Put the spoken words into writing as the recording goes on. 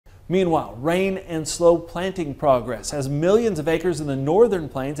Meanwhile, rain and slow planting progress has millions of acres in the northern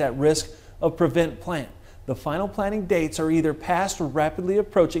plains at risk of prevent plant. The final planting dates are either past or rapidly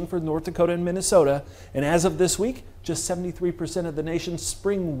approaching for North Dakota and Minnesota, and as of this week, just 73% of the nation's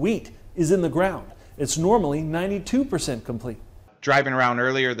spring wheat is in the ground. It's normally 92% complete. Driving around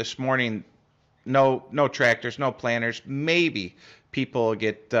earlier this morning, no tractors, no planters. Maybe people will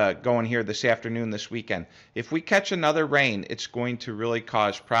get going here this afternoon, this weekend. If we catch another rain, it's going to really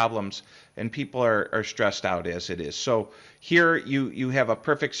cause problems, and people are stressed out as it is. So here you have a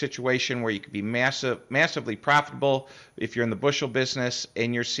perfect situation where you could be massively profitable if you're in the bushel business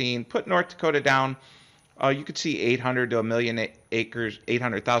and you're seeing, put North Dakota down, you could see 800 to a million acres,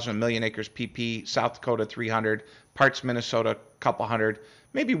 800,000 a million acres PP, South Dakota 300, parts Minnesota a couple hundred,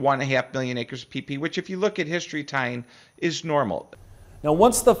 maybe 1.5 million acres PP, which if you look at history tying is normal. Now,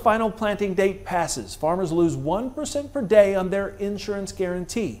 once the final planting date passes, farmers lose 1% per day on their insurance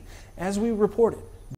guarantee, as we reported.